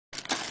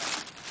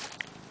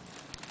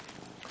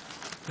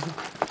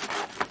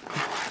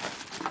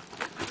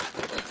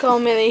Go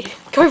on, Millie.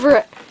 Go for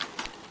it.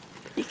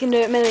 You can do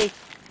it, Millie.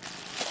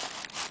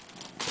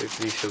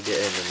 Hopefully she'll get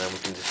in and then we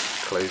can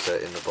just close her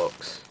in the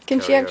box. Can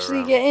she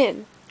actually get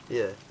in?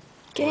 Yeah.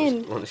 Get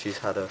in. Once she's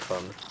had her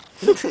fun.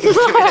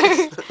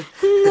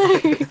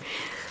 No.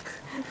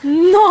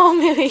 No,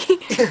 Millie.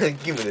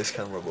 Give me this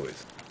camera,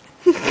 boys.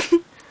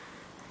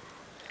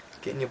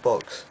 Get in your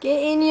box.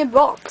 Get in your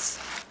box.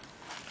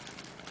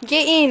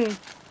 Get in.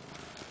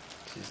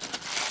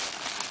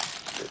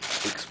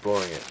 She's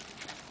exploring it.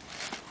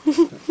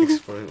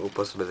 Exploring all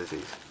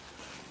possibilities.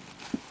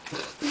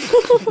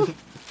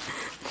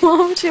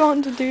 Why would you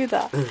want to do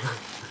that?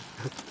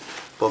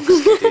 Box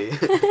kitty.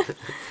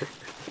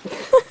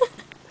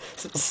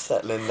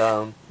 Settling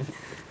down.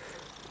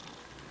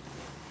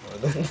 I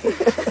don't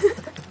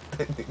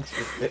think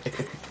she'll fit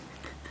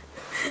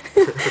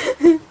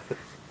in.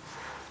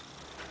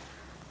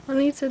 I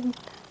need to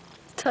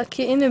tuck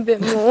it in a bit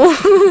more.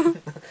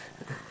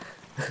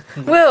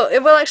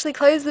 It will actually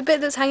close. The bit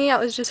that's hanging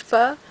out is just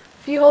fur.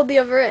 If you hold the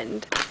other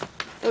end,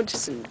 it'll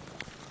just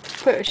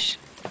push.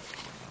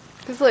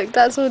 Because look,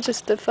 that's all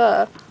just the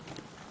fur.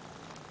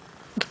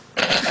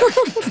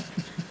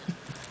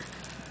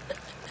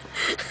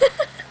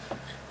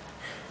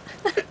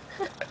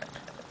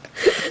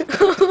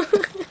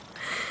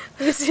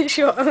 This is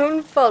your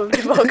own fault,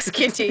 Box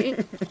Kitty.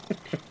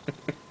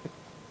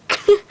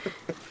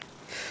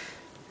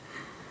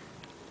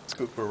 Let's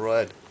go for a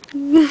ride.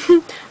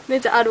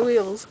 Need to add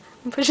wheels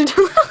and push it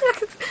along.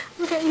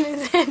 I'm getting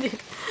his head in.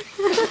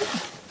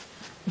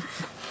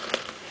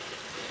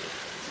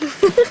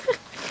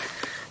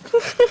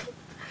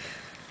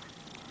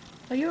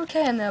 Are you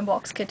okay in there,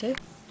 Box Kitty?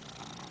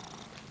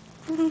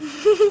 I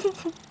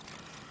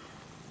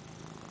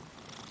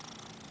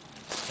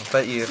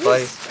bet you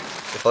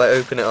if I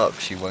open it up,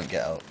 she won't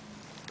get out.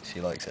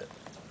 She likes it.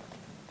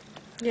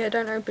 Yeah,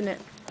 don't open it.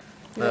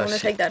 You No, don't want to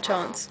take that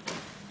chance.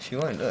 She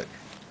won't, look.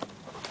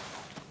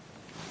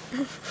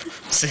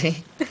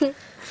 See?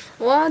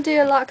 Why do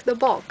you like the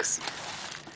box?